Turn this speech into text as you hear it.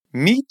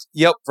Meet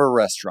Yelp for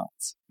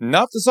restaurants.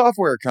 Not the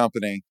software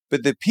company,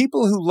 but the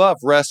people who love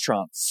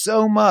restaurants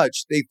so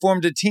much they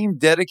formed a team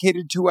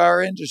dedicated to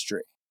our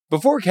industry.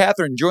 Before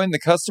Catherine joined the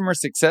customer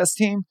success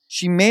team,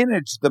 she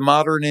managed the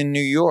Modern in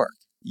New York.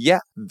 Yeah,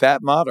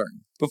 that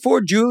Modern.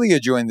 Before Julia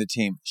joined the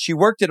team, she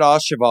worked at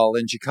Aucheval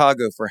in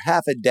Chicago for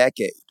half a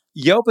decade.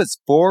 Yelp is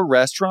for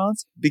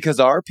restaurants because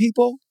our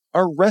people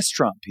are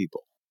restaurant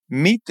people.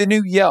 Meet the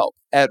new Yelp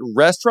at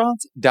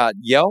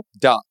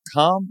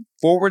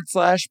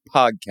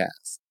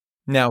restaurants.yelp.com/podcast.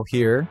 Now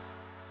here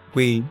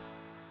we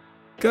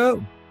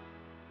go.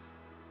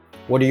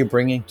 What are you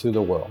bringing to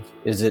the world?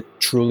 Is it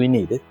truly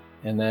needed?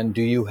 And then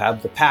do you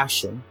have the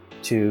passion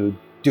to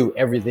do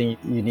everything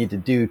you need to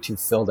do to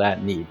fill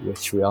that need,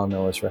 which we all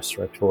know as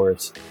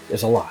restaurateurs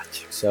is a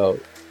lot. So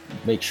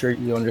make sure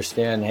you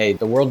understand, hey,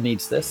 the world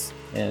needs this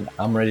and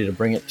I'm ready to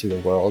bring it to the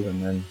world,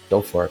 and then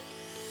go for it.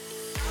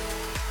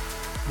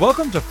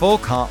 Welcome to Full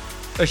Comp,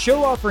 a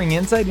show offering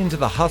insight into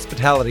the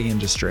hospitality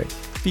industry,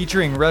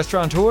 featuring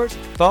restaurateurs,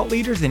 thought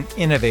leaders, and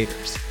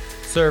innovators.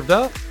 Served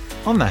up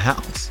on the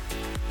house.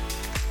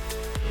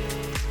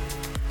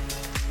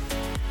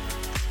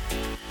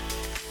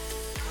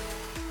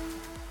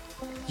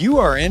 You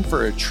are in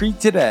for a treat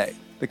today.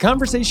 The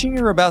conversation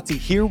you're about to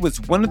hear was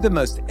one of the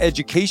most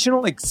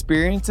educational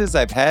experiences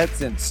I've had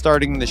since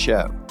starting the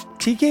show.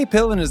 TK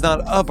Pillen is not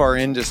of our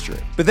industry,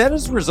 but that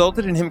has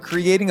resulted in him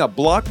creating a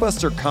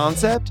blockbuster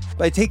concept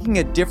by taking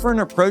a different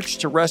approach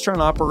to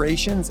restaurant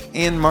operations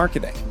and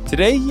marketing.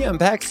 Today, he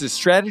unpacks the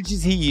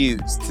strategies he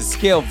used to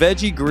scale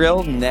Veggie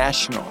Grill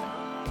nationally.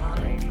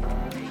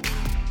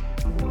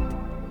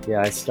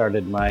 Yeah, I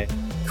started my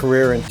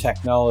career in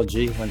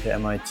technology, went to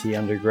MIT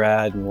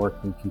undergrad and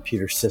worked in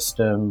computer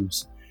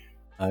systems.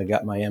 I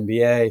got my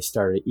MBA,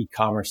 started an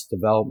e-commerce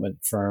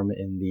development firm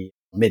in the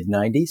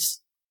mid-90s.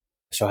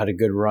 So I had a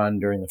good run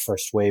during the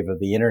first wave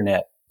of the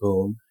internet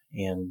boom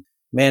and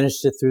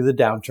managed it through the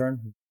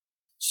downturn.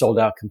 Sold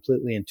out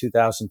completely in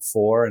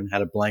 2004 and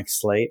had a blank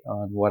slate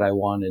on what I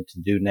wanted to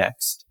do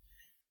next.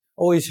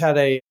 Always had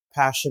a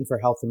passion for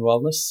health and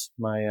wellness.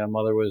 My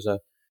mother was a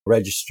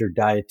registered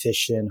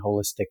dietitian,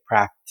 holistic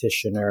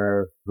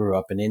practitioner, grew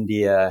up in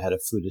India, had a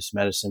Buddhist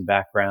medicine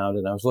background,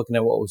 and I was looking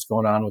at what was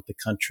going on with the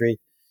country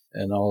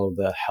and all of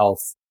the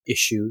health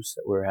issues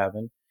that we're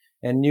having,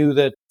 and knew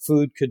that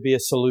food could be a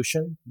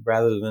solution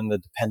rather than the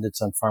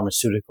dependence on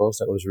pharmaceuticals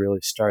that was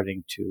really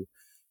starting to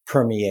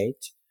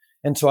permeate.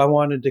 And so I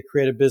wanted to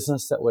create a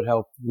business that would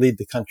help lead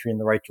the country in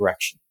the right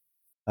direction.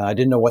 I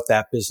didn't know what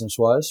that business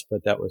was,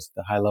 but that was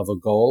the high level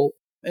goal.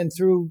 And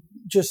through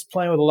just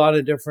playing with a lot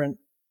of different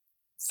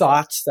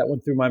thoughts that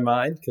went through my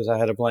mind, because I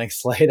had a blank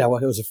slate. It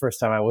was the first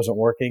time I wasn't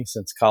working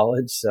since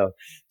college. So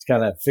it's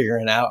kind of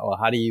figuring out, well,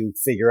 how do you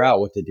figure out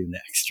what to do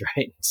next,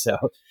 right? So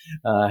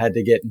I had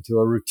to get into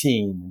a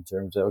routine in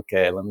terms of,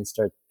 okay, let me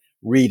start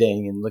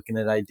reading and looking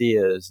at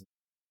ideas.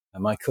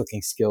 And my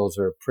cooking skills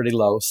are pretty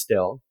low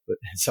still, but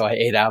so I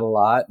ate out a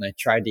lot and I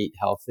tried to eat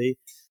healthy.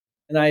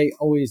 And I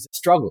always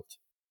struggled.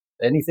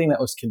 Anything that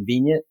was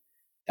convenient,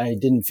 I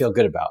didn't feel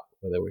good about,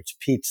 whether it was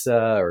pizza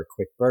or a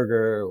quick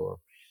burger, or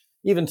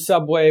even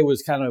Subway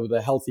was kind of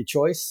the healthy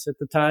choice at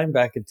the time,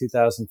 back in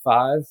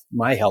 2005,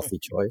 my healthy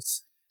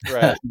choice.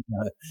 Right.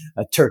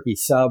 A turkey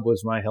sub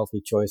was my healthy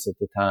choice at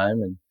the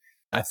time. And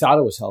I thought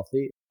it was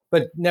healthy,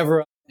 but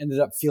never ended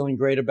up feeling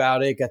great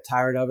about it, got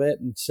tired of it.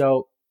 And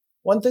so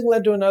one thing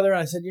led to another. And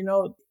I said,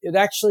 it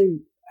actually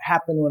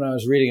happened when I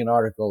was reading an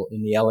article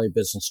in the LA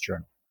Business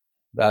Journal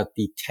about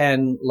the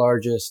 10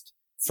 largest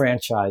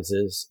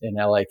franchises in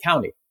LA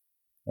County.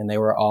 And they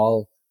were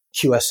all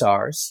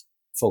QSRs,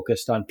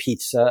 focused on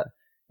pizza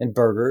and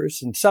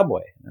burgers and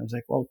Subway. And I was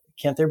like, well,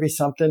 can't there be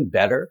something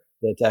better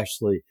that's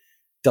actually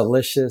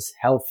delicious,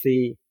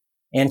 healthy,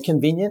 and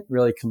convenient?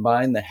 Really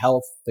combine the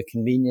health, the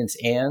convenience,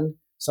 and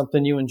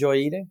something you enjoy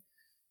eating.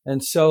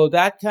 And so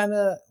that kind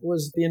of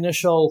was the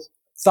initial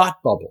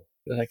thought bubble.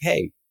 Like,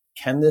 hey,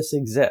 can this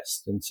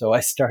exist? And so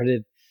I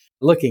started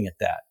looking at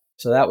that.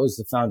 So that was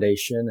the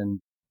foundation.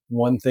 And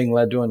one thing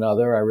led to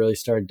another. I really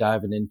started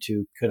diving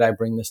into, could I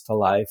bring this to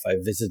life? I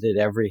visited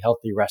every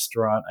healthy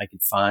restaurant I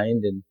could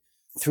find. And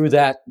through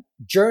that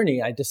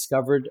journey, I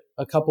discovered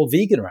a couple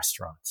vegan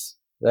restaurants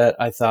that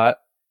I thought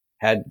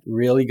had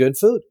really good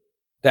food.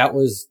 That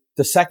was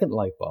the second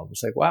light bulb. It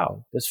was like,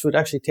 wow, this food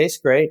actually tastes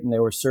great. And they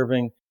were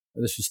serving,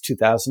 this was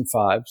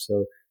 2005.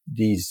 So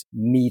these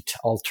meat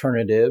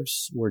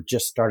alternatives were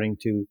just starting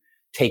to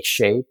take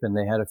shape, and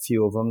they had a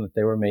few of them that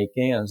they were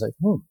making. And I was like,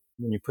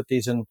 when you put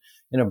these in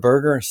a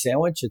burger or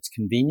sandwich, it's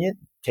convenient,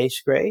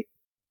 tastes great.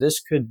 This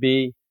could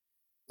be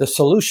the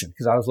solution,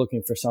 because I was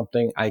looking for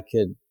something I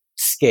could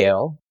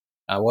scale.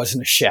 I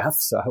wasn't a chef,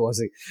 so I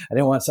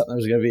didn't want something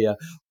that was going to be a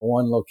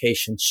one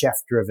location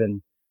chef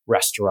driven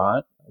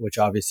restaurant, which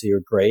obviously are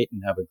great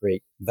and have a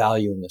great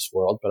value in this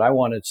world. But I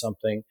wanted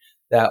something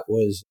that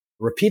was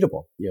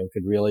repeatable,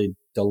 could really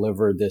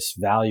deliver this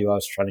value I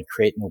was trying to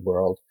create in the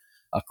world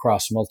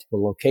across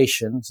multiple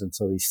locations. And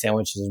so these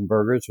sandwiches and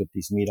burgers with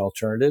these meat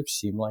alternatives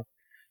seemed like,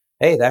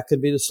 hey, that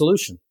could be the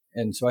solution.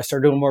 And so I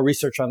started doing more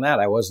research on that.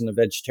 I wasn't a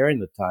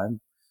vegetarian at the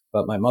time,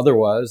 but my mother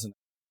was, and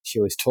she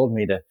always told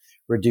me to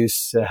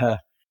reduce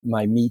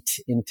my meat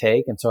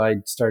intake. And so I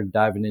started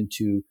diving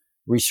into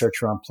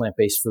research around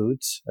plant-based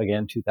foods.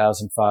 Again,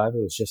 2005, it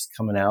was just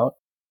coming out.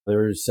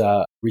 There's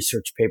a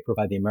research paper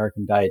by the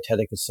American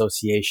Dietetic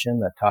Association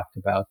that talked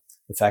about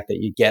the fact that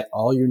you get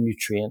all your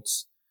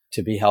nutrients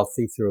to be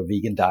healthy through a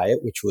vegan diet,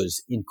 which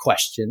was in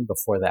question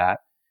before that,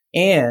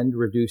 and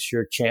reduce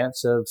your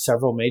chance of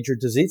several major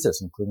diseases,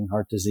 including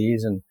heart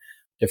disease and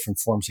different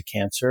forms of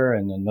cancer.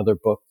 And another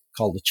book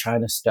called The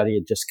China Study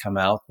had just come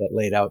out that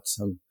laid out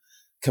some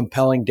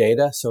compelling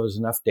data. So it was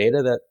enough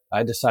data that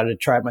I decided to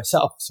try it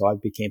myself. So I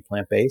became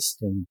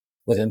plant-based, and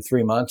within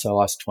 3 months, I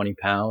lost 20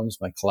 pounds.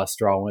 My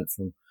cholesterol went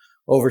from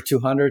over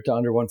 200 to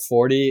under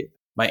 140.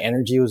 My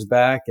energy was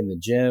back in the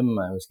gym.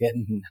 I was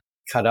getting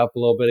cut up a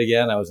little bit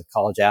again. I was a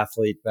college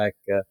athlete back,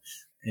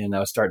 and I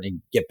was starting to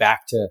get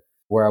back to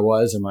where I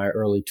was in my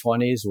early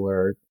 20s,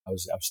 where I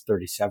was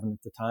 37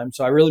 at the time.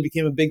 So I really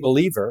became a big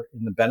believer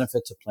in the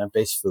benefits of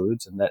plant-based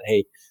foods, and that,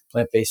 hey,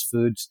 plant-based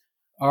foods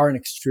are an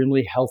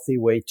extremely healthy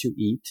way to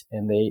eat,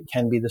 and they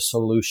can be the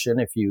solution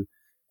if you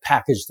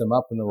package them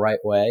up in the right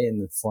way in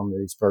the form of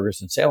these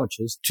burgers and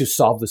sandwiches to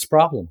solve this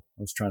problem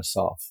I was trying to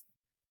solve.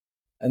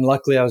 And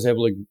luckily, I was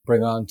able to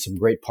bring on some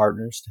great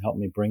partners to help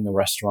me bring the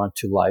restaurant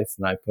to life.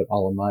 And I put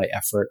all of my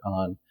effort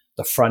on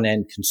the front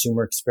end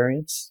consumer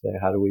experience. So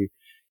how do we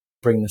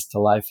bring this to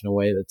life in a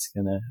way that's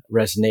going to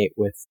resonate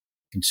with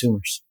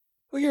consumers?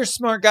 Well, you're a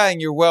smart guy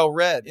and you're well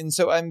read. And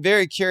so I'm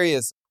very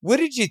curious, what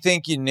did you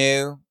think you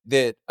knew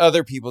that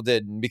other people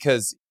didn't?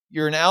 Because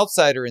you're an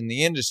outsider in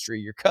the industry.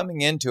 You're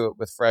coming into it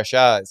with fresh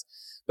eyes.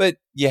 But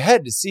you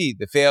had to see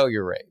the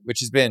failure rate,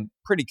 which has been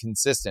pretty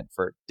consistent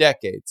for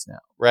decades now,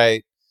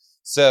 right?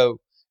 So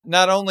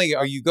not only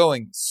are you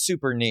going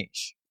super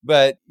niche,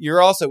 but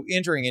you're also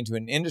entering into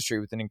an industry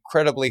with an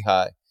incredibly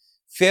high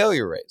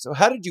failure rate. So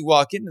how did you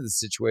walk into the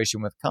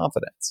situation with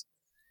confidence?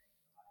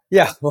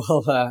 Yeah,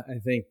 well, I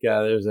think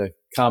there's a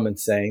common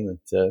saying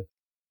that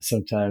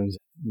sometimes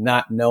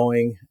not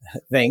knowing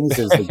things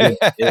is good.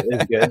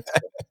 Is good.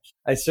 So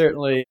I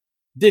certainly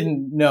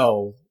didn't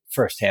know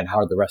firsthand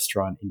how the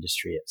restaurant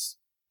industry is.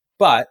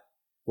 But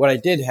what I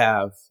did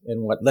have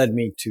and what led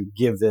me to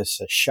give this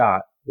a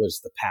shot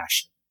was the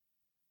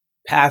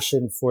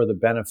passion for the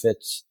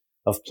benefits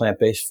of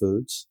plant-based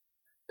foods,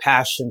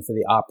 passion for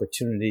the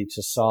opportunity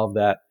to solve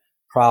that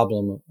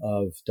problem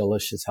of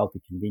delicious,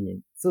 healthy,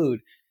 convenient food.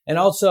 And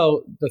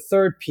also the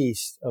third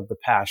piece of the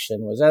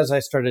passion was, as I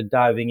started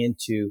diving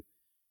into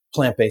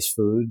plant-based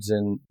foods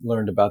and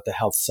learned about the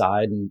health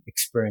side and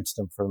experienced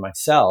them for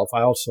myself,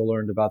 I also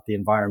learned about the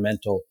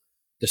environmental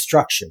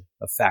destruction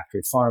of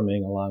factory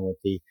farming along with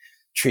the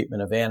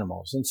treatment of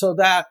animals. And so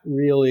that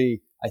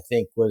really, I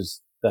think,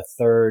 was the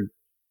third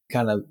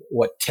kind of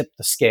what tipped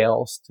the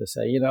scales to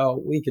say,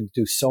 we could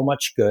do so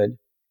much good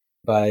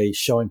by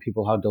showing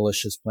people how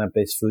delicious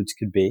plant-based foods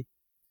could be.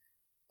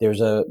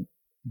 There's a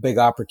big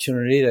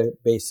opportunity to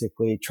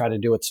basically try to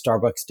do what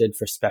Starbucks did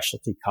for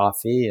specialty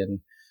coffee and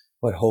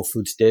what Whole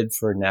Foods did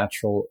for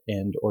natural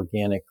and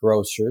organic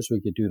grocers. We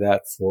could do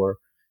that for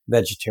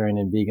vegetarian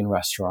and vegan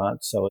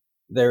restaurants. So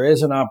there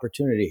is an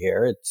opportunity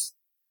here. It's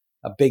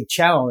a big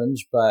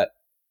challenge, but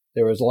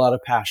there was a lot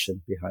of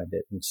passion behind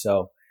it. And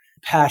so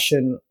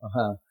passion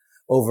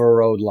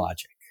overrode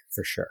logic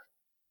for sure.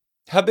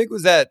 How big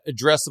was that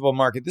addressable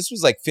market? This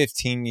was like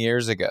 15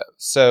 years ago.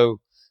 So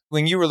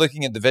when you were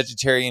looking at the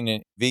vegetarian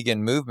and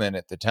vegan movement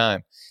at the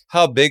time,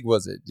 how big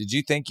was it? Did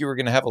you think you were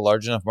going to have a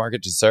large enough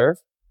market to serve?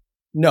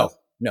 No.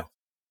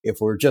 If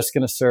we're just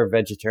going to serve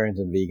vegetarians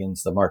and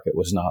vegans, the market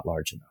was not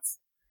large enough.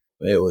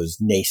 It was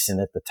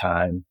nascent at the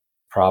time,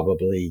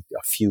 probably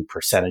a few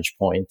percentage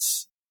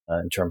points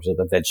in terms of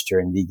the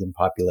vegetarian vegan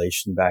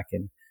population back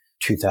in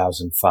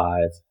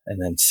 2005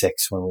 and then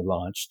 6 when we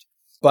launched.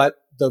 But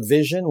the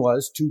vision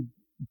was to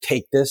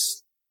take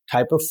this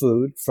type of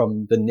food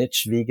from the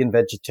niche vegan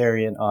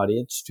vegetarian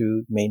audience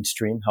to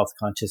mainstream health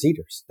conscious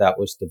eaters. That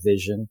was the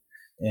vision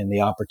and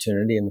the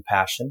opportunity and the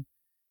passion.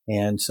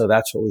 And so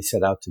that's what we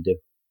set out to do.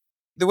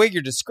 The way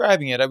you're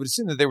describing it, I would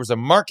assume that there was a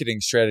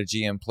marketing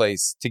strategy in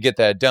place to get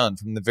that done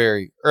from the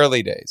very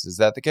early days. Is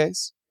that the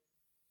case?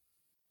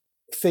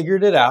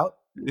 Figured it out,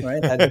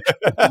 right?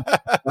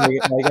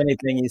 Like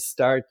anything,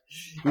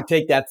 you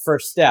take that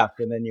first step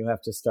and then you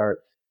have to start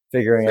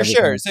figuring For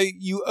everything. sure. So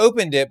you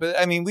opened it, but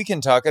we can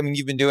talk.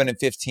 You've been doing it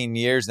 15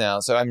 years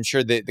now, so I'm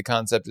sure that the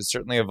concept has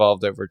certainly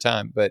evolved over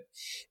time. But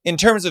in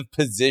terms of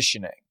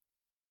positioning,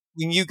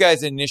 when you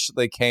guys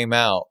initially came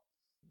out,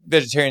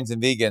 vegetarians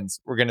and vegans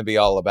were going to be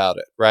all about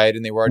it, right?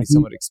 And they were already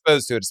somewhat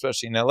exposed to it,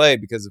 especially in LA,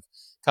 because of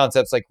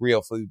concepts like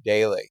Real Food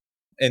Daily.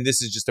 And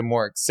this is just a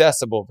more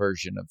accessible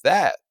version of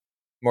that,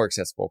 more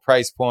accessible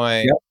price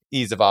point,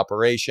 ease of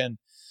operation.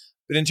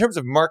 But in terms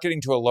of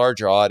marketing to a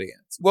larger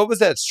audience, what was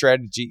that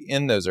strategy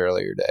in those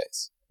earlier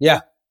days?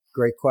 Yeah,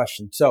 great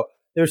question. So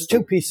there's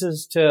two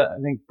pieces to,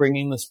 I think,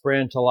 bringing this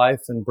brand to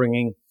life and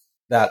bringing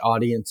that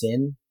audience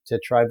in to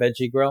try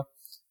Veggie Grill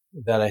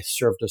that I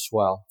served us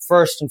well.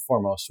 First and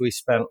foremost, we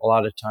spent a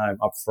lot of time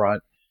up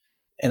front,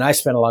 and I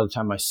spent a lot of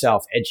time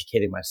myself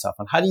educating myself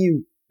on how do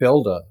you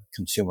build a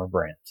consumer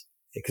brand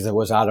because it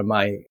was out of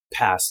my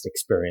past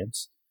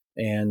experience.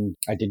 And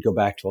I did go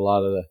back to a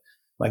lot of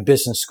my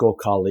business school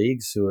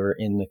colleagues who are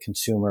in the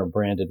consumer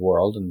branded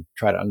world and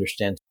try to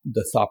understand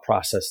the thought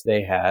process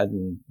they had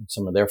and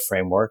some of their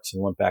frameworks,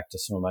 and went back to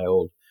some of my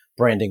old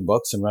branding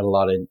books and read a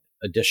lot of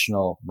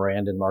additional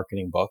brand and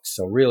marketing books.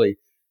 So really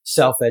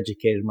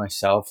self-educated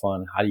myself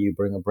on how do you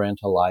bring a brand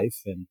to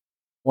life. And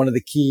one of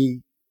the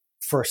key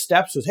first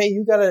steps was, hey,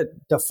 you got to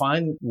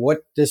define what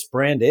this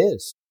brand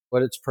is,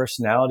 what its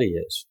personality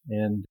is.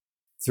 And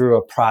through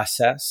a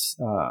process,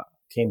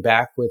 came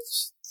back with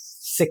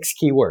 6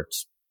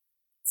 keywords: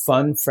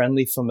 fun,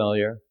 friendly,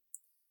 familiar,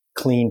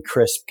 clean,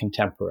 crisp,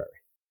 contemporary.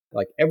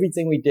 Like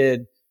everything we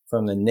did,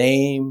 from the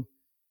name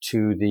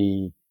to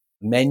the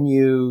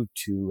menu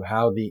to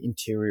how the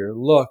interior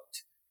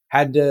looked,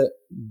 had to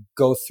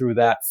go through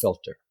that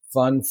filter: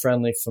 fun,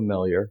 friendly,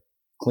 familiar,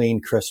 clean,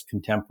 crisp,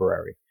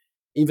 contemporary.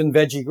 Even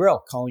Veggie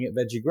Grill, calling it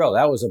Veggie Grill,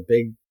 that was a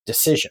big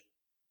decision.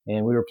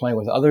 And we were playing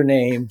with other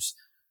names.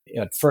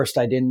 At first,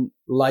 I didn't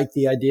like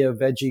the idea of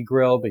Veggie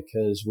Grill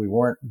because we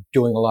weren't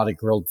doing a lot of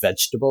grilled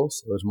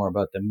vegetables. It was more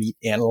about the meat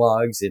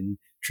analogs in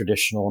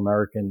traditional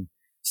American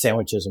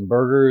sandwiches and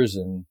burgers.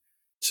 And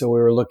so we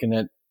were looking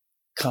at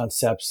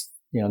concepts,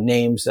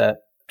 names that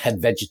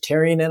had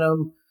vegetarian in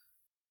them.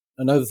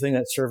 Another thing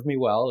that served me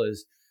well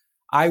is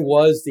I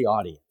was the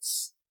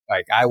audience.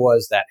 Like I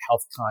was that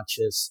health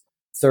conscious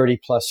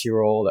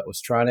 30-plus-year-old that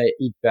was trying to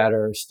eat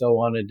better, still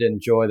wanted to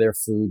enjoy their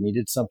food,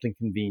 needed something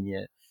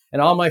convenient.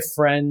 And all my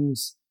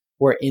friends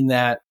were in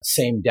that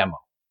same demo.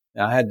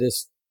 Now, I had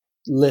this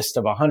list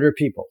of 100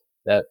 people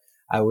that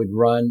I would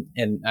run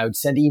and I would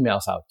send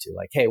emails out to,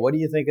 like, hey, what do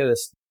you think of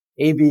this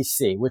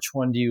ABC? Which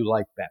one do you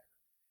like better?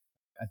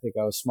 I think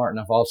I was smart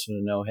enough also to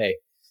know, hey,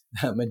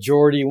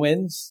 majority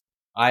wins.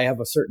 I have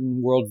a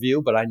certain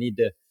worldview, but I need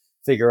to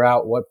figure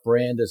out what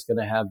brand is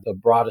going to have the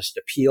broadest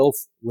appeal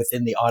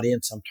within the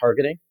audience I'm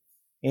targeting.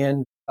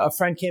 And a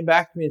friend came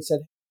back to me and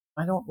said,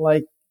 I don't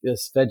like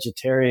this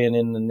vegetarian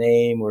in the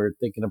name. We're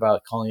thinking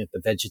about calling it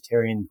the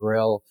Vegetarian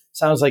Grill.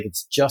 Sounds like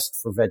it's just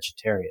for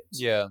vegetarians.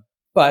 Yeah.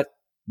 But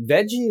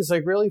veggie is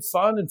like really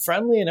fun and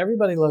friendly and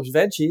everybody loves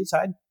veggies.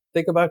 I'd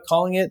think about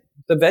calling it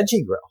the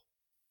Veggie Grill.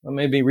 Or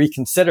maybe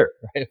reconsider,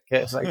 right?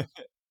 Okay. It's like,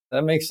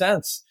 that makes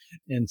sense.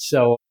 And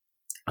so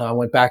I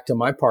went back to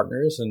my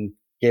partners and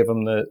gave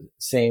them the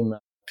same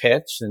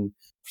pitch. And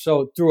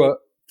so through a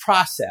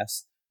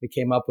process, we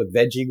came up with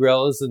Veggie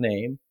Grill as the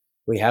name.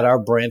 We had our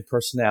brand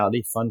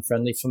personality, fun,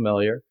 friendly,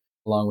 familiar,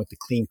 along with the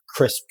clean,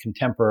 crisp,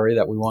 contemporary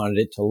that we wanted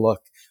it to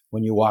look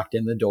when you walked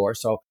in the door.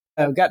 So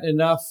I've gotten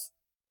enough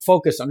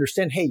focus to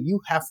understand, hey, you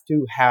have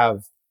to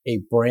have a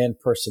brand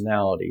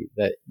personality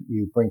that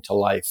you bring to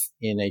life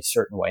in a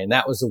certain way. And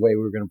that was the way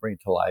we were going to bring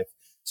it to life,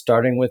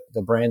 starting with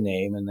the brand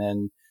name and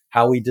then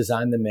how we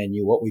designed the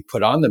menu, what we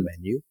put on the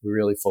menu. We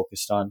really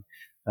focused on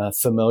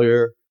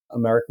familiar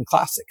American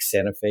classics,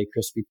 Santa Fe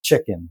crispy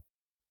chicken,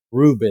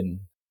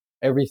 Reuben,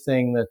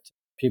 everything that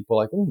people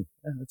are like,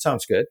 that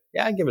sounds good.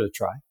 Yeah, I give it a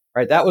try.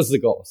 Right. That was the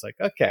goal. It's like,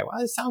 okay,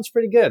 well, it sounds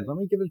pretty good. Let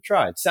me give it a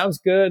try. It sounds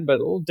good, but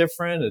a little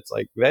different. It's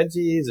like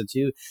veggies. It's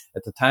you.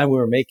 At the time we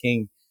were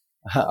making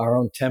our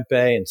own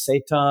tempeh and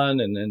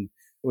seitan. And then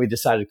we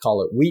decided to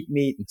call it wheat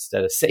meat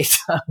instead of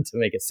seitan to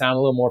make it sound a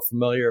little more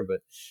familiar.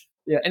 But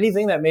yeah,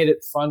 anything that made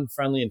it fun,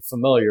 friendly, and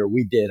familiar,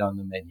 we did on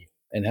the menu,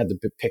 and had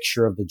the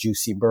picture of the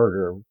juicy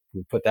burger.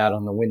 We put that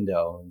on the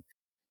window. And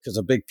because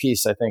a big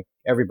piece, I think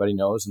everybody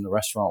knows in the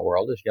restaurant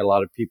world, is you get a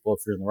lot of people,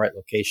 if you're in the right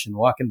location,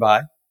 walking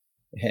by.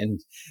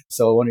 And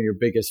so one of your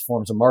biggest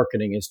forms of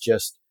marketing is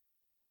just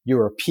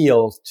your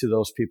appeal to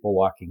those people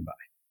walking by.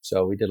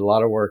 So we did a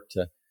lot of work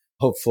to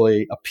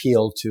hopefully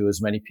appeal to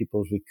as many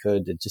people as we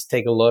could to just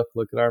take a look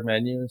at our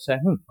menu and say,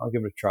 I'll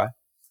give it a try.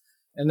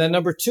 And then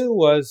number 2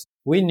 was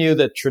we knew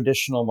that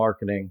traditional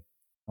marketing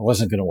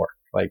wasn't going to work.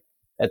 Like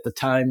at the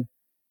time,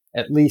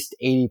 at least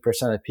 80%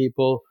 of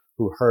people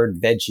who heard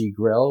Veggie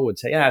Grill would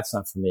say, it's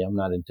not for me. I'm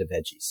not into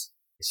veggies.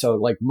 So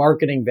like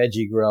marketing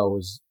Veggie Grill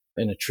was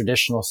in a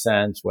traditional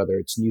sense, whether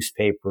it's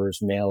newspapers,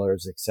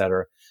 mailers,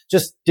 etc.,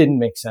 just didn't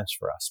make sense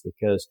for us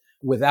because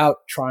without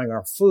trying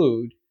our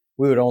food,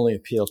 we would only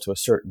appeal to a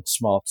certain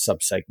small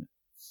subsegment.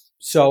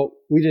 So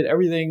we did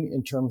everything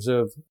in terms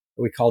of,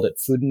 we called it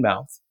food and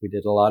mouth. We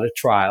did a lot of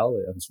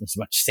trial, as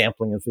much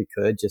sampling as we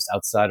could just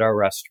outside our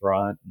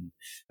restaurant, and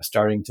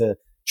starting to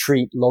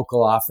treat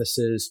local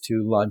offices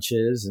to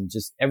lunches and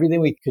just everything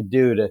we could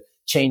do to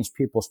change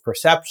people's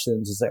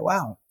perceptions and say,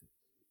 wow,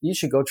 you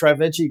should go try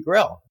Veggie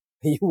Grill.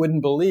 You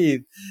wouldn't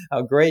believe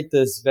how great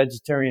this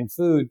vegetarian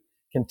food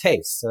can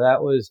taste. So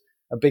that was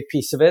a big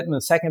piece of it. And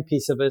the second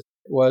piece of it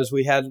was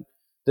we had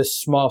this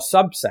small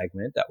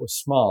subsegment that was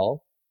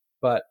small,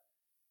 but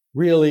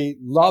really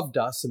loved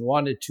us and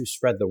wanted to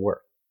spread the word.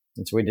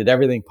 And so we did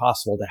everything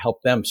possible to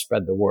help them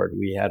spread the word.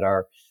 We had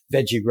our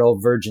Veggie Grill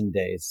Virgin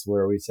Days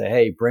where we say,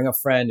 hey, bring a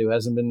friend who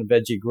hasn't been to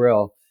Veggie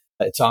Grill.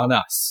 It's on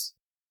us.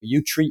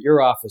 You treat your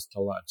office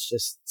to lunch.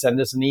 Just send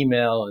us an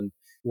email and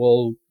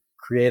we'll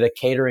create a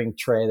catering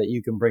tray that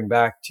you can bring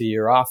back to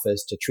your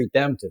office to treat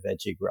them to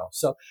Veggie Grill.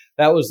 So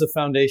that was the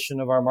foundation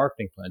of our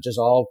marketing plan, just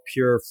all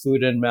pure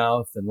food in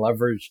mouth and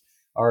leverage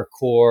our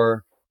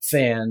core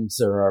fans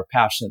or our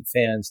passionate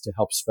fans to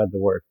help spread the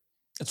word.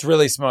 It's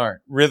really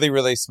smart. Really,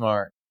 really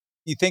smart.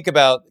 You think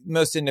about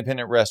most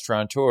independent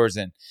restaurateurs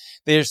and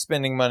they're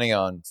spending money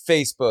on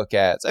Facebook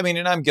ads. I mean,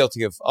 and I'm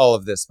guilty of all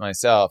of this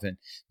myself and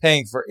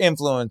paying for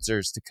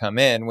influencers to come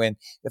in when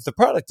if the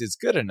product is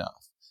good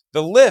enough,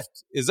 the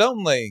lift is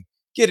only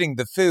getting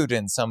the food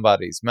in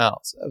somebody's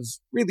mouths. That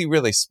was really,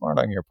 really smart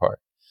on your part.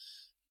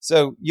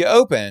 So you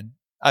open,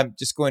 I'm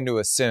just going to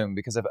assume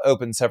because I've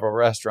opened several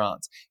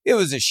restaurants, it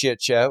was a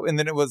shit show and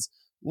then it was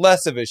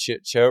less of a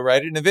shit show,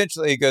 right? And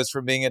eventually it goes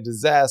from being a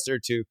disaster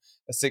to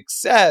a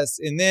success.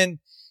 And then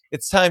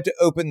it's time to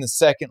open the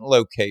second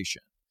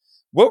location.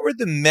 What were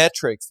the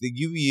metrics that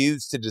you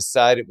used to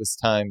decide it was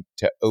time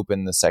to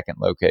open the second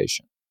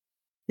location?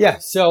 Yeah,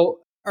 so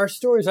our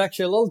story is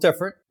actually a little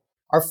different.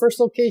 Our first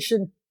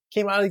location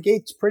came out of the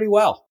gates pretty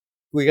well.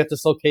 We got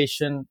this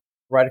location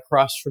right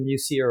across from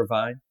UC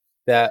Irvine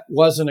that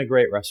wasn't a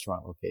great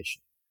restaurant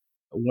location.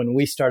 When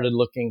we started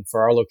looking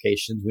for our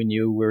locations, we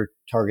knew we were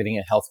targeting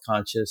a health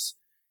conscious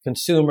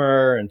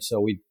consumer. And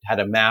so we had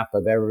a map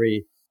of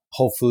every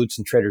Whole Foods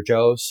and Trader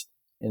Joe's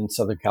in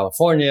Southern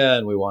California.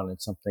 And we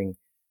wanted something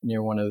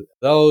near one of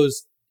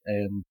those.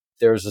 And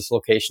there was this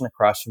location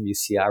across from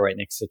UCI right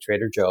next to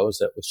Trader Joe's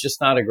that was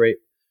just not a great,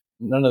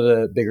 none of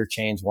the bigger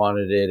chains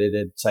wanted it. It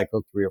had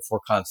cycled 3 or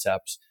 4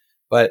 concepts.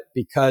 But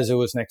because it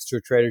was next to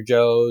a Trader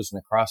Joe's and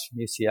across from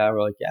UCI,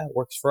 we're like, yeah, it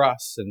works for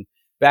us. And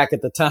back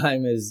at the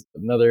time is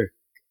another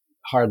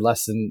hard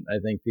lesson I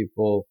think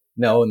people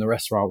know in the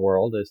restaurant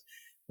world is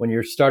when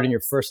you're starting your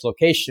first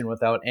location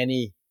without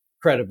any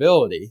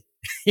credibility,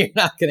 you're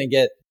not going to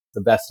get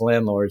the best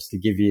landlords to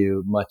give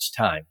you much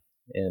time.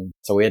 And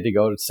so we had to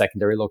go to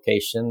secondary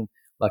location.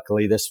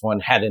 Luckily, this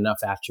one had enough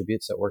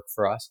attributes that worked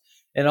for us.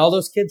 And all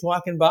those kids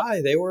walking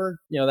by, they were,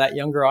 that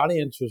younger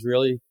audience was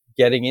really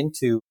getting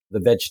into the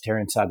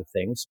vegetarian side of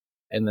things.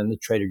 And then the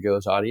Trader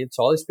Joe's audience,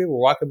 all these people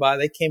were walking by,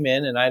 they came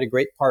in and I had a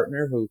great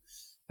partner who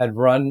had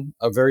run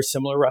a very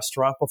similar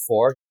restaurant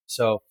before.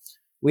 So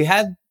we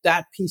had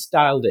that piece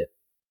dialed in.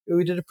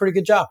 We did a pretty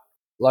good job.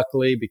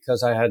 Luckily,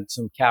 because I had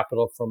some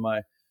capital from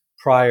my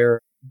prior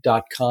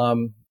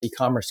 .com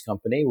e-commerce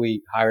company,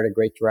 we hired a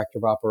great director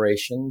of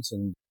operations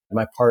and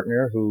my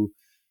partner who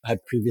had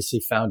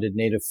previously founded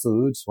Native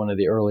Foods, one of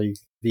the early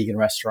vegan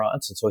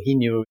restaurants. And so he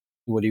knew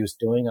what he was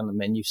doing on the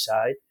menu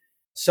side.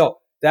 So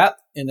that,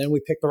 and then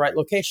we picked the right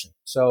location.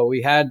 So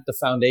we had the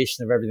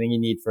foundation of everything you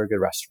need for a good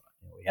restaurant.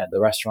 We had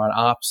the restaurant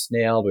ops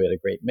nailed. We had a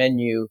great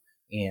menu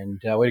and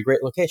we had a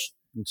great location.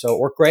 And so it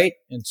worked great.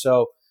 And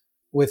so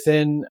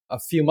within a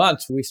few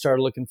months, we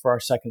started looking for our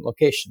second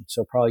location.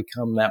 So probably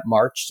come that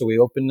March. So we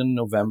opened in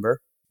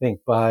November. I think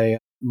by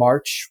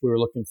March, we were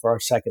looking for our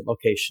second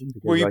location.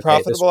 Were you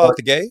profitable out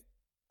the gate?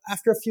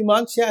 After a few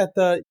months, yeah, at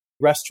the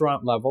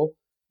restaurant level.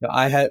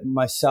 I had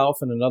myself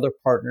and another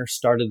partner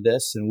started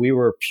this and we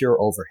were pure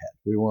overhead.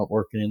 We weren't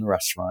working in the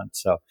restaurant.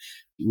 So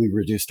we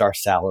reduced our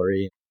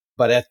salary.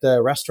 But at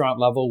the restaurant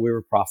level, we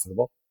were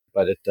profitable.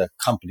 But at the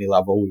company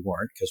level, we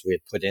weren't because we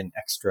had put in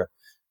extra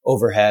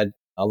overhead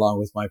along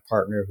with my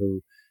partner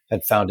who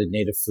had founded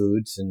Native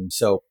Foods. And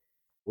so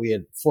we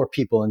had 4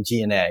 people in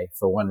G&A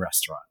for one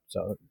restaurant.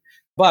 So,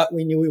 but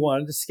we knew we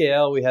wanted to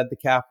scale. We had the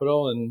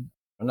capital and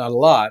not a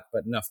lot,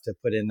 but enough to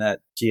put in that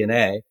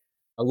G&A.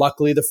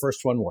 Luckily, the first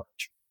one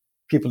worked.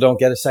 People don't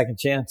get a second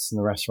chance in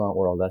the restaurant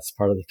world. That's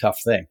part of the tough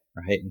thing,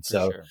 right? And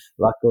so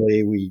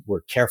luckily we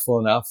were careful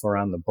enough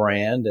around the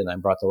brand and I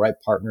brought the right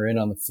partner in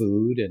on the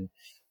food and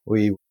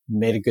we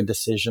made a good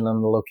decision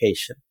on the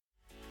location.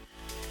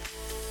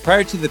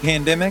 Prior to the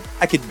pandemic,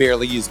 I could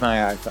barely use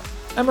my iPhone.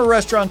 I'm a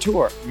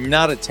restaurateur,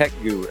 not a tech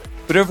guru.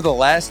 But over the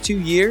last 2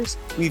 years,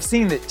 we've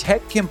seen that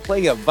tech can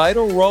play a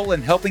vital role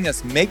in helping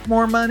us make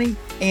more money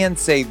and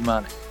save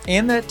money.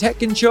 And that tech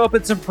can show up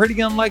at some pretty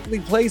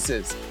unlikely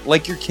places,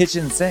 like your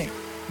kitchen sink.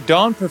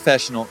 Dawn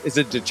Professional is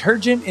a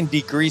detergent and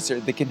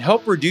degreaser that can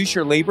help reduce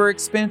your labor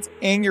expense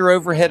and your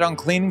overhead on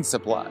cleaning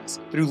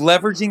supplies through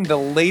leveraging the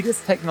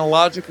latest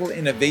technological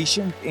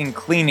innovation in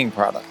cleaning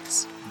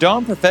products.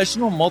 Dawn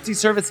Professional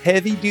Multi-Service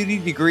Heavy Duty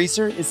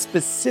Degreaser is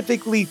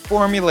specifically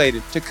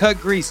formulated to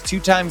cut grease 2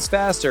 times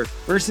faster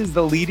versus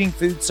the leading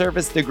food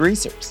service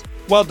degreasers.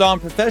 While Dawn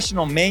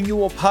Professional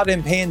Manual Pot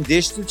and Pan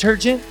Dish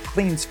Detergent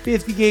cleans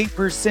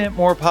 58%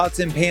 more pots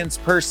and pans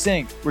per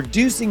sink,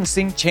 reducing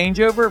sink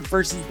changeover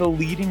versus the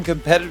leading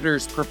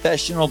competitor's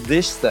professional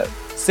dish soap.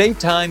 Save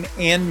time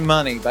and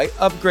money by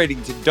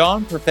upgrading to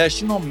Dawn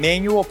Professional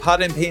Manual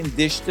Pot and Pan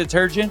Dish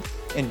Detergent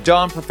and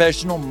Dawn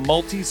Professional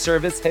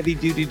Multi-Service Heavy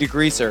Duty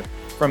Degreaser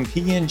from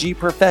P&G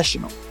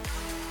Professional.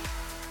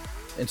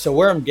 And so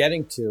where I'm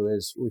getting to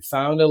is we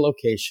found a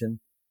location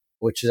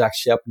which is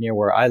actually up near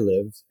where I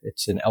live.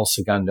 It's in El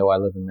Segundo. I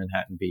live in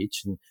Manhattan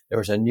Beach. And there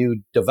was a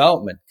new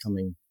development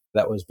coming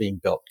that was being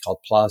built called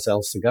Plaza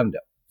El Segundo.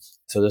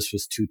 So this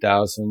was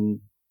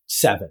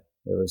 2007.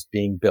 It was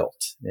being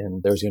built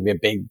and there was going to be a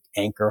big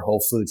anchor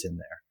Whole Foods in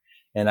there.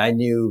 And I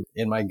knew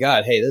in my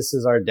gut, hey, this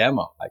is our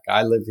demo. Like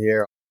I live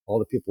here. All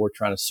the people we're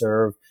trying to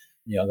serve,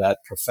 that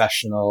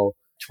professional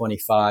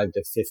 25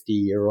 to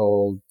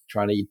 50-year-old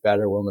trying to eat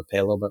better, willing to pay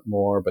a little bit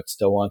more, but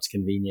still wants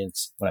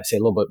convenience. When I say a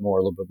little bit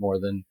more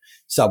than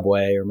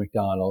Subway or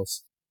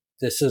McDonald's.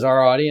 This is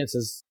our audience.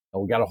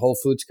 We got a Whole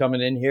Foods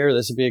coming in here.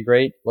 This would be a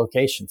great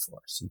location for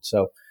us.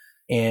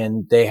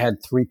 And they had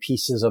 3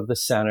 pieces of the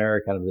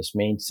center, kind of this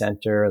main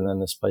center, and then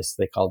this place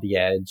they called The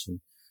Edge. And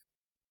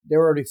they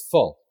were already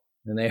full.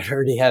 And they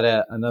already had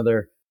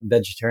another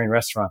vegetarian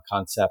restaurant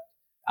concept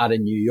out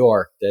in New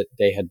York that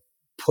they had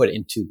put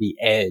into The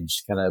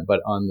Edge, but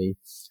on the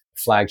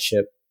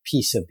flagship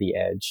piece of The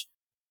Edge.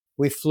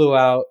 We flew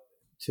out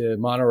to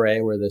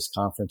Monterey where this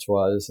conference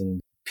was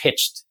and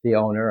pitched the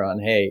owner on,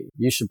 hey,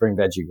 you should bring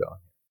Veggie Grill.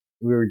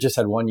 We just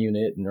had 1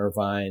 unit in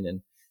Irvine,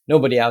 and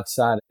nobody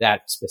outside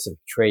that specific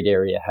trade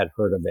area had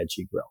heard of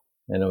Veggie Grill.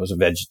 And it was a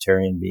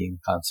vegetarian vegan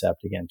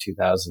concept, again,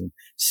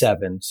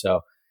 2007.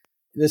 So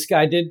this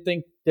guy did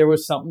think there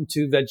was something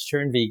to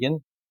vegetarian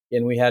vegan.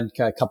 And we had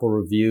a couple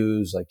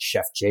reviews, like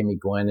Chef Jamie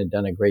Gwen had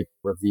done a great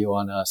review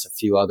on us, a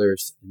few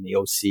others in the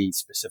OC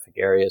specific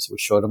areas. We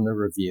showed him the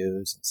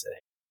reviews and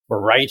said,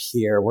 we're right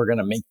here. We're going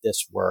to make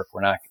this work.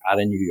 We're not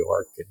out of New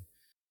York. And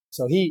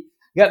so he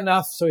got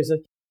enough. So he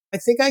said, I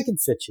think I can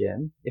fit you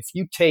in if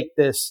you take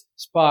this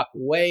spot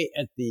way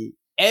at the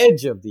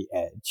edge of The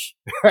Edge,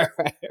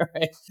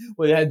 right?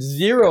 Where it had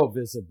zero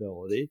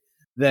visibility.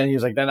 Then he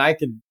was like, then I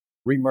could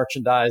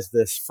re-merchandise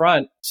this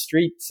front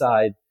street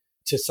side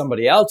to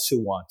somebody else who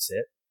wants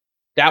it.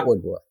 That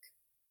would work.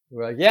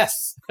 We're like,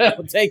 yes,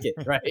 I'll take it,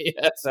 right?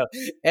 So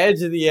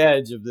edge of the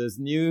edge of this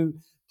new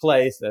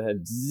place that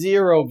had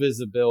zero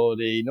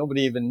visibility.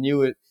 Nobody even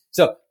knew it.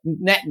 So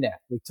net,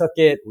 we took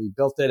it, we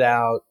built it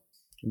out.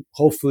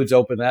 Whole Foods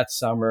opened that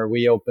summer.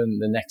 We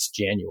opened the next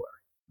January.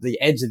 The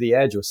edge of the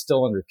edge was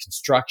still under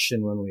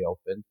construction when we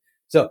opened.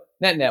 So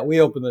net, we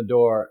opened the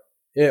door.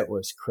 It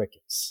was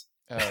crickets.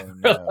 Oh,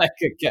 no.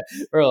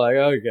 We're like,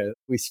 okay,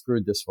 we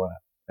screwed this one up.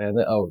 And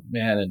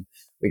and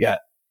we got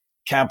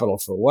capital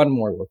for one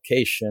more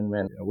location,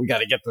 man. We got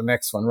to get the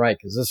next one right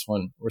because this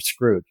one, we're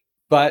screwed.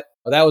 But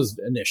that was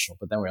initial.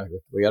 But then we're like,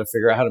 we got to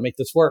figure out how to make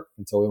this work.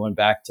 And so we went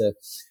back to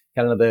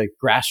kind of the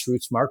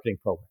grassroots marketing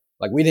program.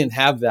 Like we didn't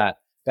have that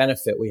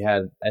benefit we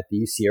had at the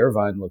UC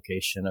Irvine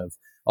location of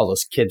all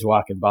those kids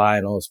walking by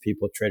and all those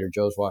people at Trader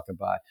Joe's walking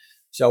by.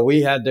 So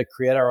we had to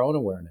create our own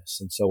awareness.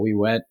 And so we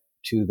went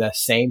to the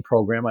same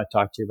program I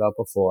talked to you about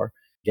before,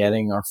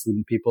 getting our food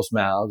in people's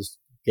mouths,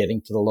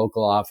 getting to the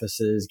local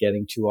offices,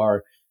 getting to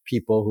our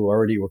people who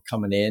already were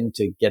coming in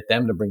to get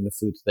them to bring the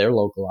food to their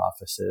local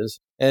offices.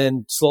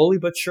 And slowly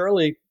but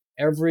surely,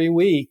 every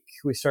week,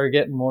 we started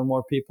getting more and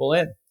more people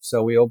in.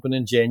 So we opened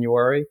in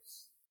January.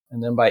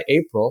 And then by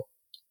April,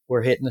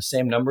 we're hitting the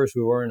same numbers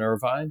we were in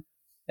Irvine.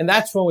 And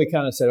that's when we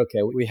kind of said,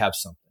 okay, we have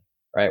something,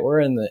 right?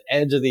 We're in the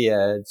edge of the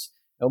edge.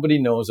 Nobody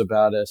knows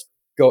about us.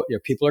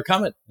 People are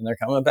coming and they're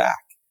coming back.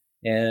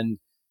 And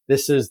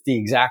this is the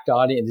exact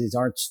audience. These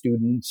aren't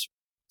students.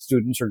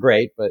 Students are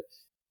great, but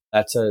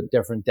that's a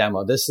different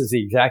demo. This is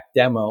the exact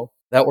demo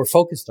that we're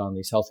focused on,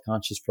 these health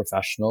conscious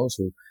professionals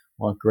who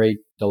want great,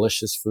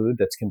 delicious food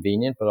that's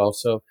convenient, but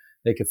also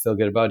they can feel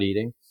good about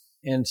eating.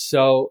 And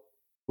so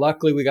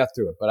luckily we got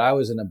through it, but I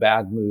was in a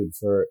bad mood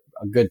for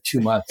a good 2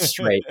 months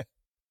straight.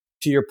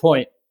 To your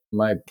point,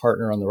 my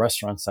partner on the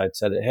restaurant side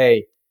said,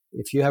 hey,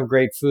 if you have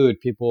great food,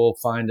 people will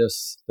find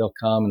us, they'll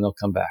come and they'll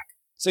come back.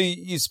 So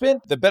you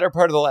spent the better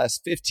part of the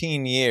last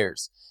 15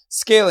 years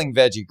scaling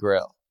Veggie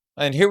Grill.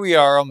 And here we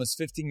are almost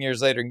 15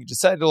 years later, and you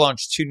decided to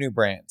launch 2 new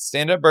brands,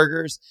 Stand Up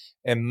Burgers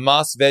and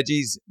Moss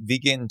Veggies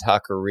Vegan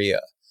Taqueria.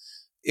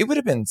 It would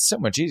have been so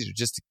much easier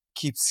just to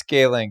keep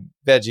scaling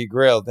Veggie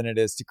Grill than it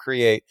is to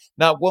create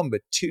not 1,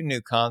 but 2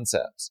 new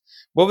concepts.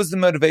 What was the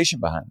motivation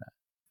behind that?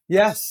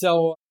 Yeah,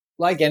 so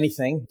like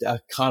anything, a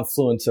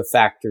confluence of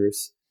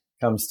factors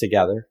comes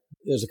together.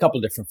 There's a couple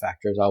of different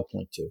factors I'll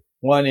point to.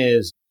 One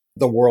is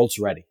the world's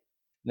ready.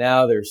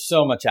 Now there's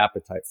so much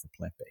appetite for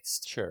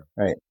plant-based. Sure.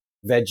 Right.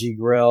 Veggie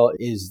Grill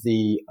is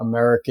the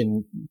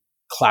American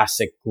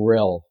classic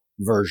grill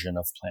version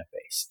of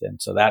plant-based.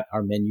 And so that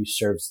our menu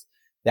serves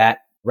that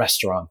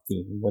restaurant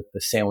theme with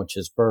the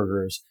sandwiches,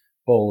 burgers,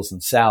 bowls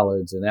and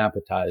salads and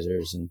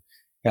appetizers and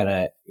kind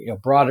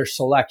of, broader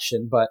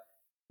selection. But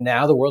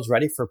now the world's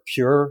ready for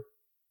pure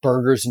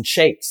burgers and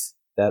shakes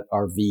that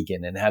are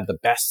vegan and have the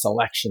best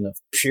selection of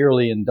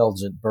purely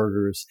indulgent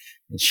burgers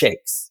and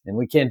shakes. And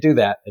we can't do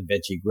that at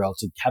Veggie Grill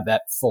to have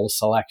that full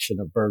selection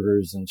of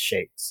burgers and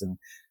shakes. And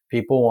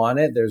people want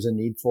it. There's a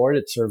need for it.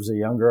 It serves a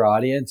younger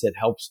audience. It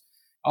helps.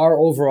 Our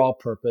overall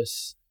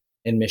purpose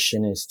and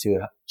mission is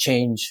to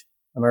change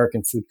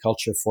American food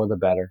culture for the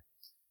better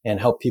and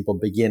help people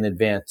begin,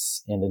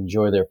 advance, and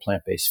enjoy their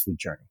plant-based food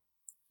journey.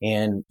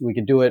 And we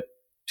can do it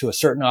to a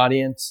certain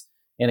audience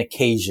and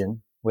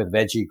occasion with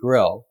Veggie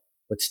Grill.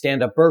 With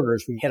Stand Up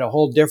Burgers, we hit a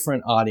whole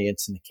different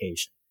audience and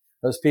occasion.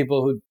 Those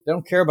people who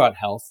don't care about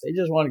health, they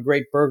just want a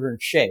great burger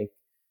and shake.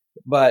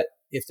 But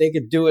if they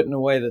could do it in a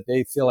way that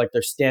they feel like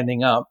they're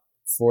standing up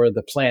for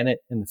the planet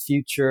and the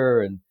future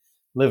and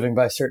living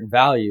by certain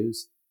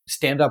values,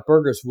 Stand Up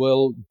Burgers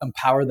will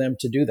empower them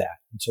to do that.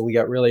 And so we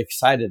got really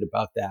excited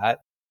about that.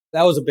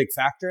 That was a big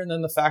factor. And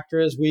then the factor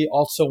is we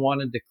also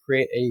wanted to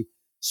create a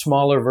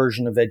smaller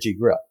version of Veggie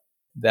Grill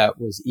that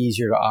was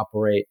easier to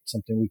operate,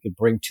 something we could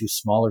bring to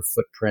smaller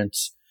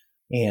footprints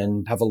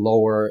and have a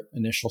lower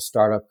initial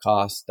startup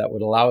cost that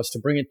would allow us to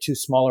bring it to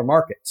smaller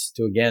markets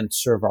to, again,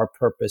 serve our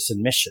purpose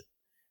and mission.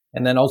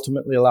 And then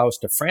ultimately allow us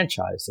to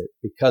franchise it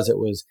because it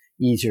was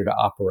easier to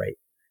operate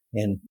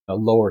and a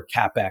lower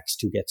CapEx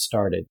to get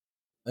started.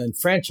 And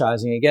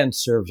franchising, again,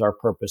 serves our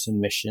purpose and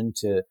mission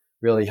to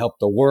really help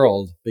the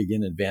world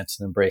begin, advance,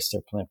 and embrace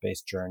their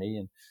plant-based journey.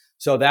 And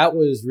so that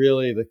was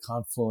really the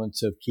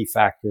confluence of key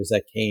factors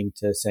that came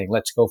to saying,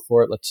 let's go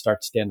for it. Let's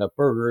start Stand Up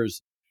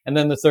Burgers. And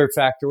then the third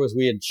factor was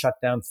we had shut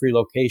down 3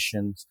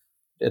 locations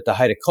at the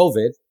height of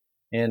COVID.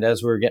 And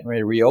as we were getting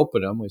ready to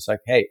reopen them, we was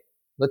like, hey,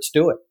 let's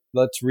do it.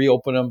 Let's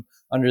reopen them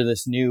under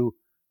this new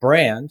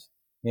brand.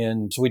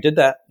 And so we did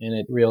that, and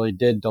it really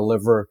did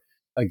deliver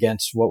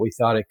against what we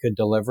thought it could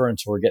deliver. And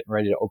so we're getting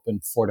ready to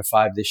open 4 to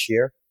 5 this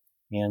year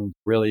and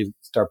really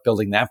start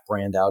building that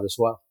brand out as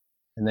well.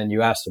 And then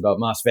you asked about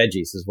Moss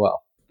Veggies as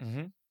well.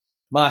 Mm-hmm.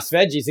 Moss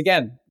Veggies,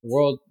 again, the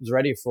world is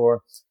ready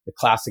for the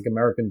classic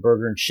American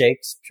burger and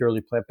shakes,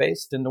 purely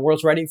plant-based, and the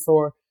world's ready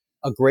for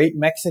a great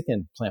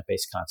Mexican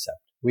plant-based concept.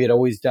 We had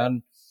always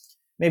done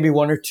maybe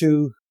 1 or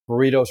 2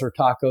 burritos or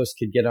tacos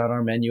could get on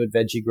our menu at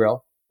Veggie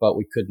Grill, but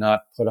we could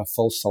not put a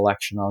full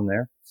selection on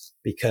there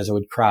because it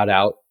would crowd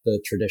out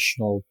the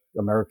traditional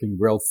American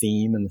grill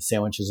theme and the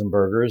sandwiches and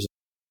burgers.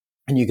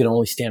 And you can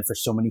only stand for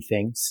so many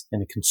things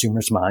in a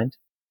consumer's mind.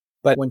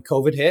 But when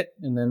COVID hit,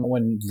 and then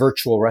when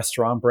virtual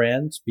restaurant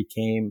brands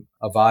became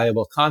a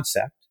viable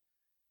concept,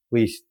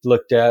 we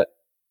looked at,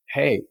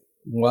 hey,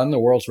 one, the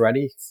world's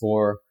ready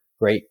for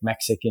great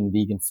Mexican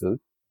vegan food.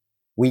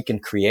 We can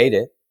create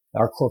it.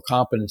 Our core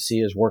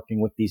competency is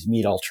working with these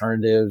meat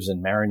alternatives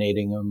and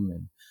marinating them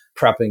and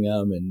prepping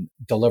them and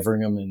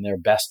delivering them in their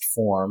best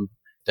form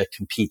that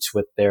competes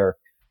with their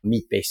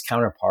meat-based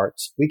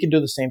counterparts. We can do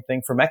the same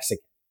thing for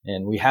Mexican,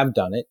 and we have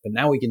done it, but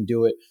now we can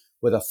do it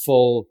with a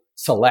full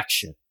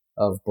selection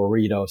of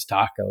burritos,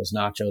 tacos,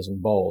 nachos,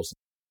 and bowls.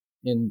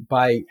 And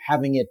by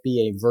having it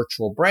be a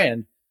virtual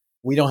brand,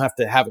 we don't have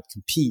to have it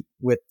compete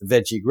with the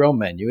Veggie Grill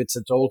menu. It's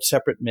its old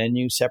separate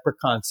menu, separate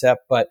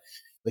concept. But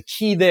the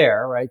key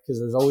there, right, because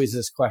there's always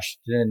this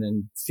question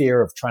and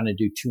fear of trying to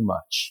do too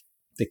much.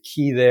 The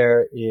key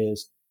there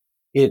is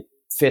it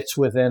fits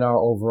within our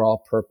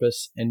overall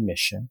purpose and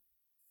mission,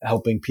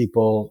 helping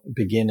people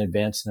begin,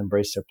 advance, and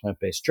embrace their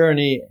plant-based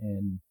journey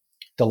and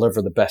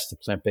deliver the best the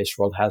plant-based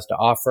world has to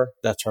offer.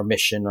 That's our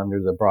mission under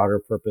the broader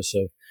purpose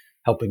of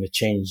helping to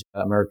change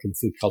American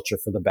food culture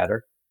for the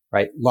better,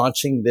 right?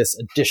 Launching this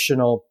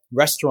additional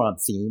restaurant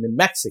theme in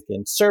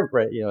Mexican,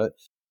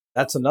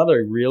 that's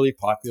another really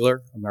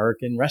popular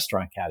American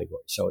restaurant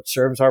category. So it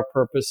serves our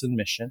purpose and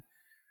mission,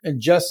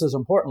 and just as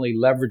importantly,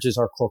 leverages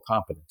our core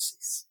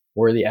competencies.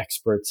 We're the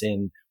experts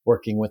in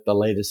working with the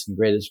latest and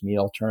greatest meat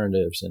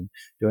alternatives and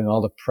doing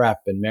all the prep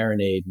and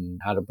marinade and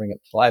how to bring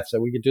it to life. So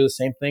we could do the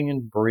same thing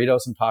in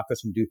burritos and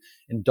tacos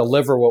and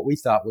deliver what we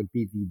thought would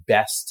be the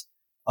best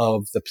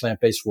of the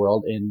plant-based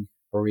world in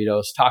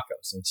burritos,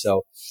 tacos. And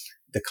so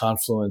the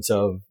confluence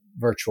of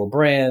virtual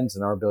brands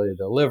and our ability to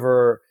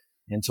deliver.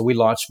 And so we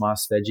launched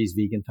Moss Veggies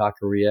Vegan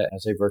Taqueria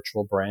as a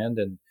virtual brand,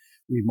 and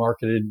we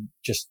marketed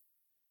just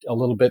a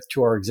little bit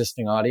to our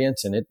existing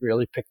audience, and it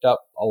really picked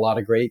up a lot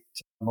of great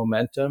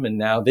momentum. And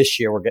now this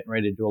year we're getting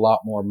ready to do a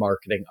lot more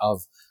marketing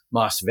of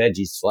Moss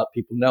Veggies to let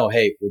people know,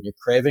 hey, when you're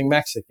craving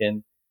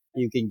Mexican,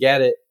 you can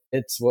get it.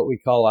 It's what we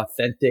call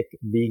authentic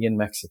vegan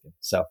Mexican.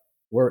 So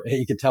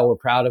you can tell we're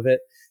proud of it.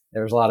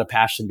 There's a lot of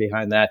passion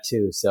behind that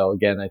too. So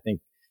again, I think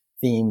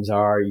themes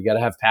are, you got to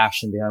have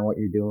passion behind what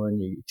you're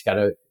doing. You got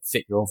to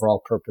fit your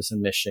overall purpose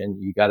and mission.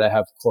 You got to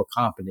have core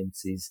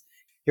competencies.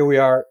 Here we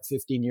are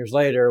 15 years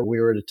later. We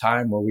were at a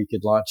time where we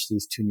could launch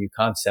these 2 new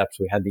concepts.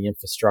 We had the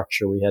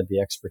infrastructure, we had the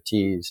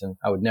expertise, and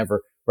I would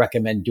never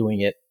recommend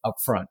doing it up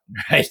front,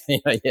 right?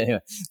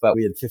 But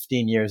we had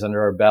 15 years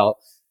under our belt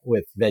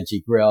with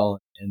Veggie Grill.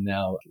 And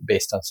now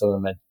based on some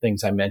of the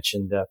things I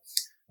mentioned,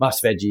 Moss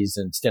Veggies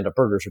and Stand Up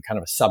Burgers are kind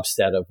of a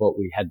subset of what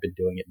we had been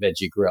doing at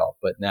Veggie Grill,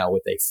 but now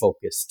with a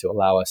focus to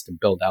allow us to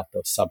build out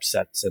those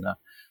subsets in a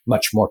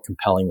much more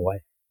compelling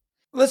way.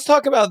 Let's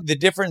talk about the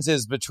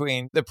differences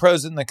between the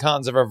pros and the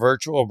cons of a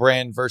virtual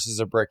brand versus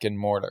a brick and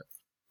mortar.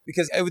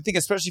 Because I would think,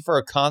 especially for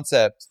a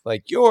concept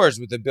like yours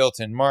with a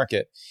built-in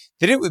market,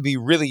 that it would be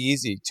really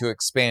easy to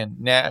expand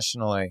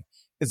nationally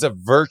as a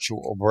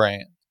virtual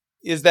brand.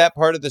 Is that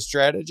part of the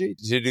strategy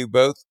to do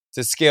both,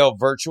 to scale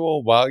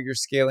virtual while you're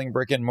scaling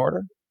brick and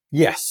mortar?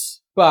 Yes,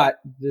 but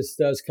this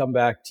does come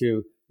back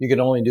to you can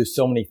only do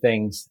so many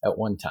things at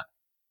one time.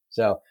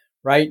 So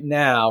right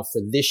now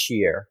for this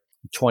year,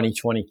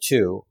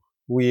 2022,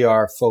 we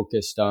are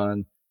focused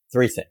on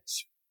 3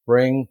 things.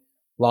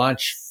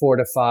 Launch 4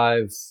 to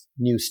 5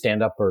 new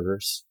stand-up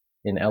burgers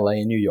in LA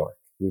and New York.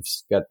 We've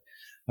got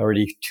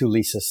already 2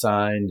 leases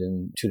signed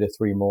and 2 to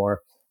 3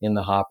 more in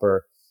the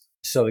hopper.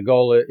 So the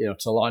goal is,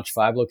 to launch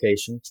 5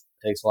 locations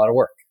takes a lot of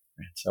work.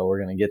 Right? So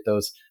we're going to get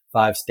those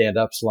 5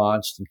 stand-ups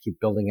launched and keep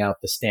building out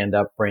the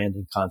stand-up brand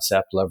and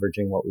concept,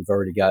 leveraging what we've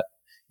already got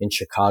in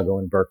Chicago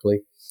and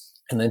Berkeley.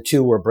 And then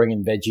 2, we're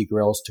bringing veggie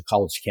grills to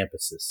college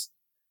campuses.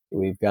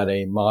 We've got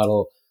a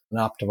model, an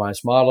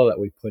optimized model that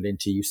we put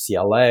into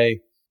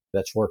UCLA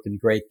that's working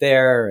great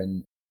there.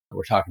 And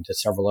we're talking to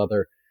several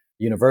other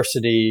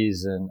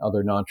universities and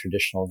other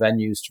non-traditional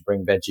venues to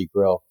bring veggie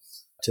grill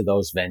to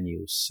those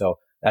venues. So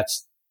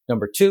that's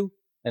number 2.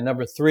 And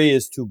number 3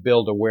 is to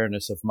build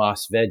awareness of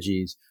Moss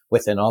Veggies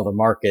within all the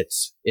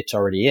markets it's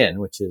already in,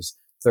 which is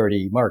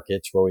 30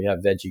 markets where we have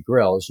veggie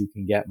grills. You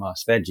can get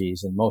Moss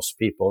Veggies, and most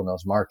people in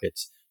those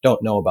markets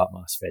don't know about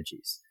Moss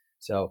Veggies.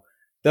 So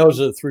those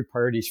are the 3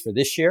 priorities for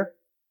this year.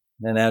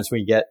 And as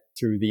we get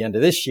through the end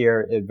of this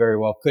year, it very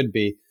well could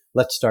be,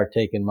 let's start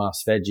taking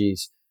Moss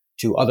Veggies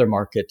to other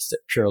markets that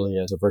purely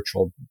as a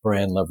virtual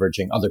brand,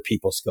 leveraging other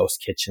people's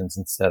ghost kitchens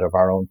instead of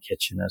our own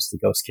kitchen as the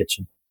ghost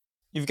kitchen.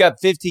 You've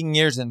got 15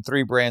 years and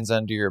 3 brands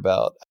under your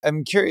belt.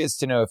 I'm curious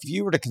to know, if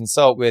you were to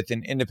consult with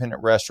an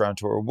independent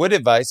restaurateur, what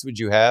advice would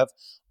you have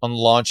on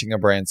launching a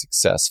brand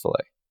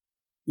successfully?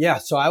 Yeah,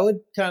 so I would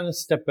kind of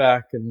step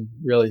back and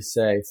really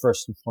say,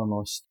 first and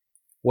foremost,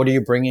 what are you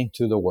bringing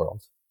to the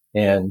world?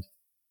 And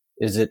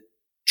is it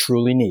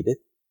truly needed?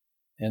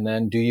 And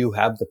then do you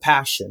have the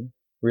passion,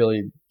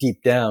 really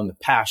deep down, the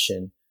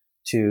passion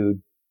to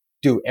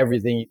do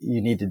everything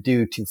you need to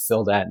do to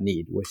fill that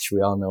need, which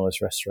we all know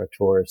as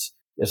restaurateurs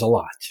is a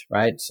lot,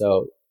 right?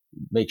 So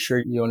make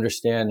sure you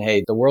understand,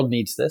 hey, the world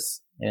needs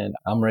this and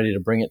I'm ready to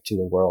bring it to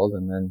the world,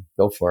 and then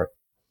go for it.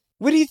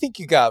 What do you think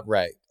you got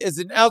right? As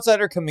an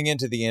outsider coming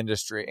into the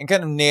industry and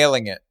kind of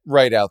nailing it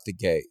right out the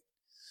gate,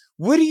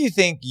 what do you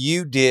think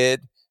you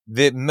did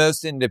that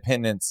most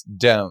independents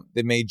don't,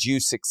 that made you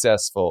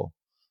successful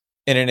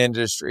in an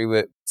industry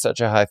with such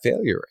a high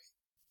failure rate?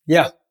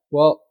 Yeah.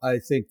 Well, I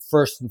think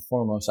first and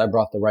foremost, I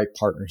brought the right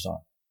partners on,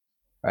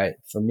 right?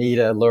 For me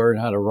to learn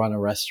how to run a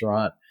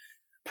restaurant,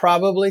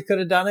 probably could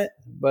have done it,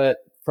 but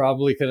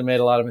probably could have made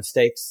a lot of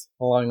mistakes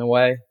along the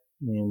way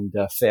and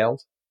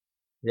failed.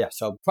 Yeah.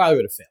 So probably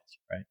would have failed,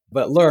 right?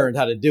 But learned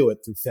how to do it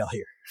through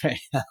failure,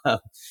 right?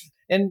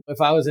 And if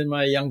I was in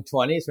my young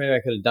 20s, maybe I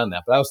could have done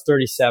that. But I was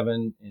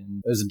 37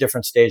 and it was a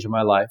different stage of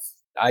my life.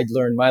 I'd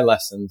learned my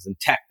lessons in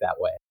tech that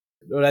way.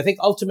 But I think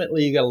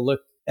ultimately you got to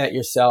look at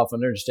yourself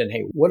and understand,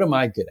 hey, what am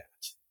I good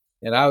at?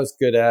 And I was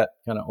good at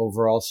kind of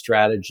overall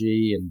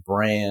strategy and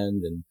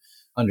brand and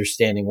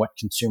understanding what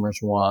consumers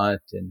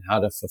want and how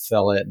to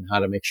fulfill it and how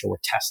to make sure we're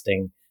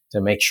testing to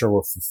make sure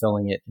we're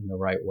fulfilling it in the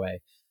right way.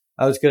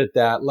 I was good at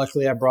that.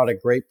 Luckily, I brought a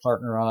great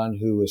partner on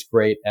who was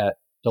great at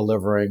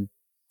delivering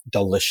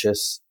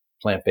delicious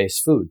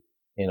plant-based food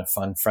in a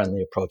fun,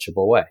 friendly,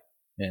 approachable way.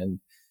 And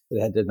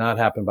that did not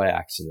happen by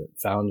accident.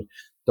 Found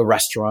the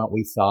restaurant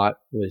we thought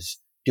was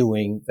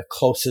doing the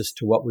closest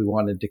to what we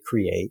wanted to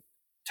create.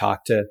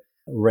 Talked to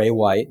Ray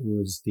White, who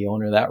was the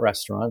owner of that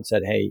restaurant,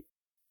 said, hey,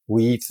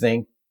 we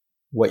think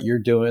what you're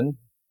doing,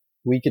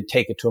 we could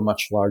take it to a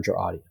much larger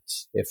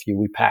audience.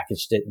 We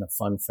packaged it in a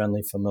fun,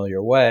 friendly,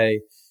 familiar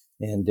way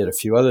and did a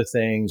few other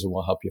things, and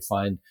we'll help you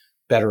find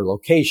better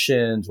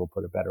locations. We'll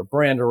put a better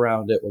brand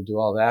around it. We'll do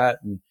all that.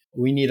 And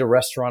we need a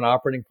restaurant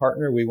operating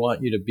partner. We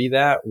want you to be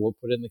that. We'll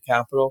put in the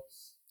capital.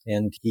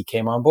 And he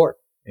came on board.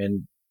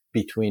 And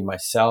between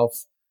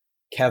myself,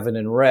 Kevin,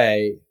 and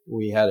Ray,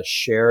 we had a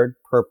shared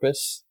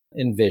purpose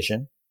and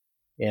vision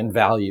and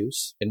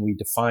values, and we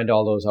defined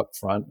all those up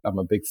front. I'm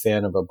a big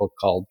fan of a book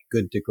called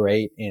Good to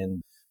Great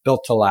and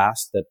Built to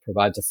Last that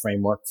provides a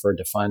framework for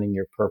defining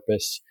your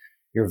purpose,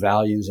 your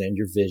values, and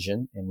your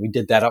vision. And we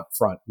did that up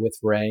front with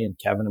Ray and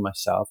Kevin and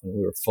myself, and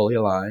we were fully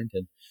aligned.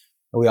 And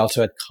we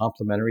also had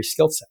complementary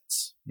skill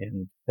sets.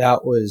 And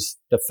that was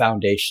the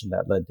foundation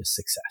that led to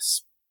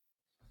success.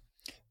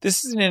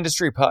 This is an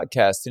industry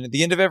podcast, and at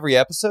the end of every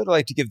episode, I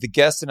like to give the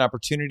guest an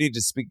opportunity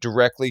to speak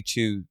directly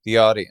to the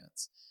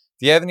audience.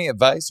 Do you have any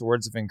advice or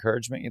words of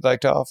encouragement you'd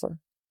like to offer?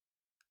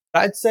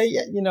 I'd say,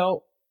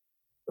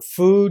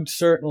 food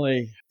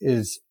certainly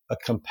is a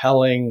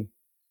compelling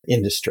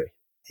industry,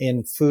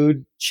 and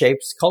food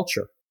shapes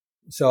culture.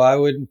 So I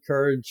would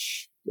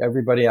encourage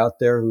everybody out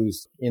there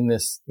who's in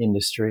this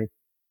industry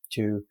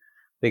to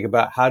think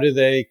about how do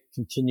they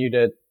continue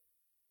to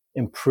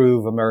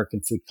improve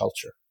American food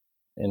culture,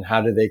 and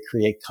how do they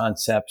create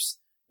concepts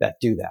that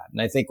do that.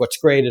 And I think what's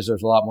great is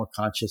there's a lot more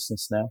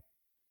consciousness now,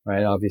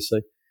 right?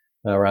 Obviously,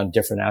 around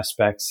different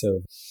aspects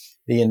of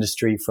the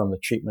industry, from the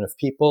treatment of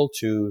people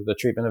to the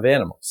treatment of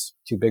animals,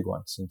 2 big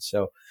ones. And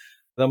so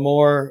the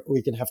more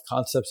we can have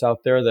concepts out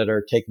there that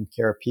are taking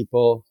care of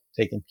people,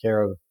 taking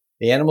care of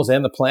the animals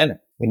and the planet,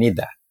 we need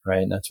that,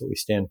 right? And that's what we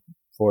stand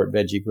for at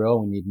Veggie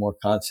Grill. We need more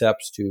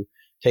concepts to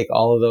take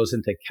all of those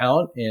into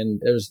account. And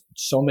there's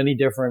so many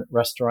different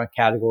restaurant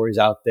categories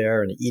out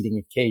there and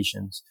eating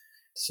occasions.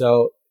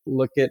 So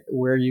look at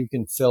where you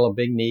can fill a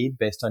big need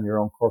based on your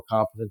own core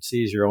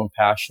competencies, your own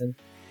passion.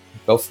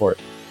 Go for it.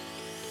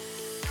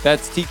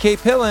 That's TK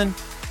Pillen.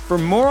 For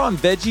more on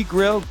Veggie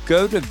Grill,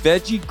 go to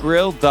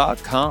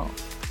veggiegrill.com.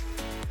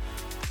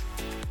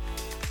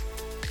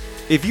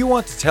 If you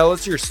want to tell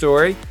us your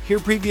story, hear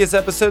previous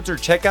episodes, or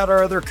check out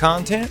our other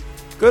content,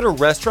 go to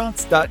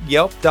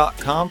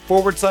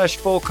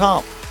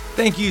restaurants.yelp.com/full-comp.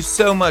 Thank you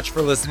so much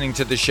for listening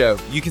to the show.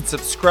 You can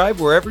subscribe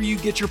wherever you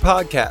get your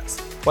podcasts.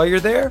 While you're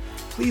there,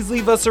 please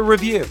leave us a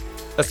review.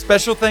 A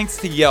special thanks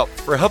to Yelp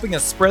for helping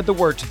us spread the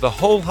word to the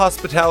whole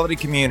hospitality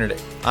community.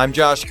 I'm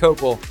Josh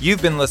Kopel.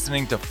 You've been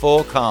listening to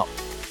Full Comp.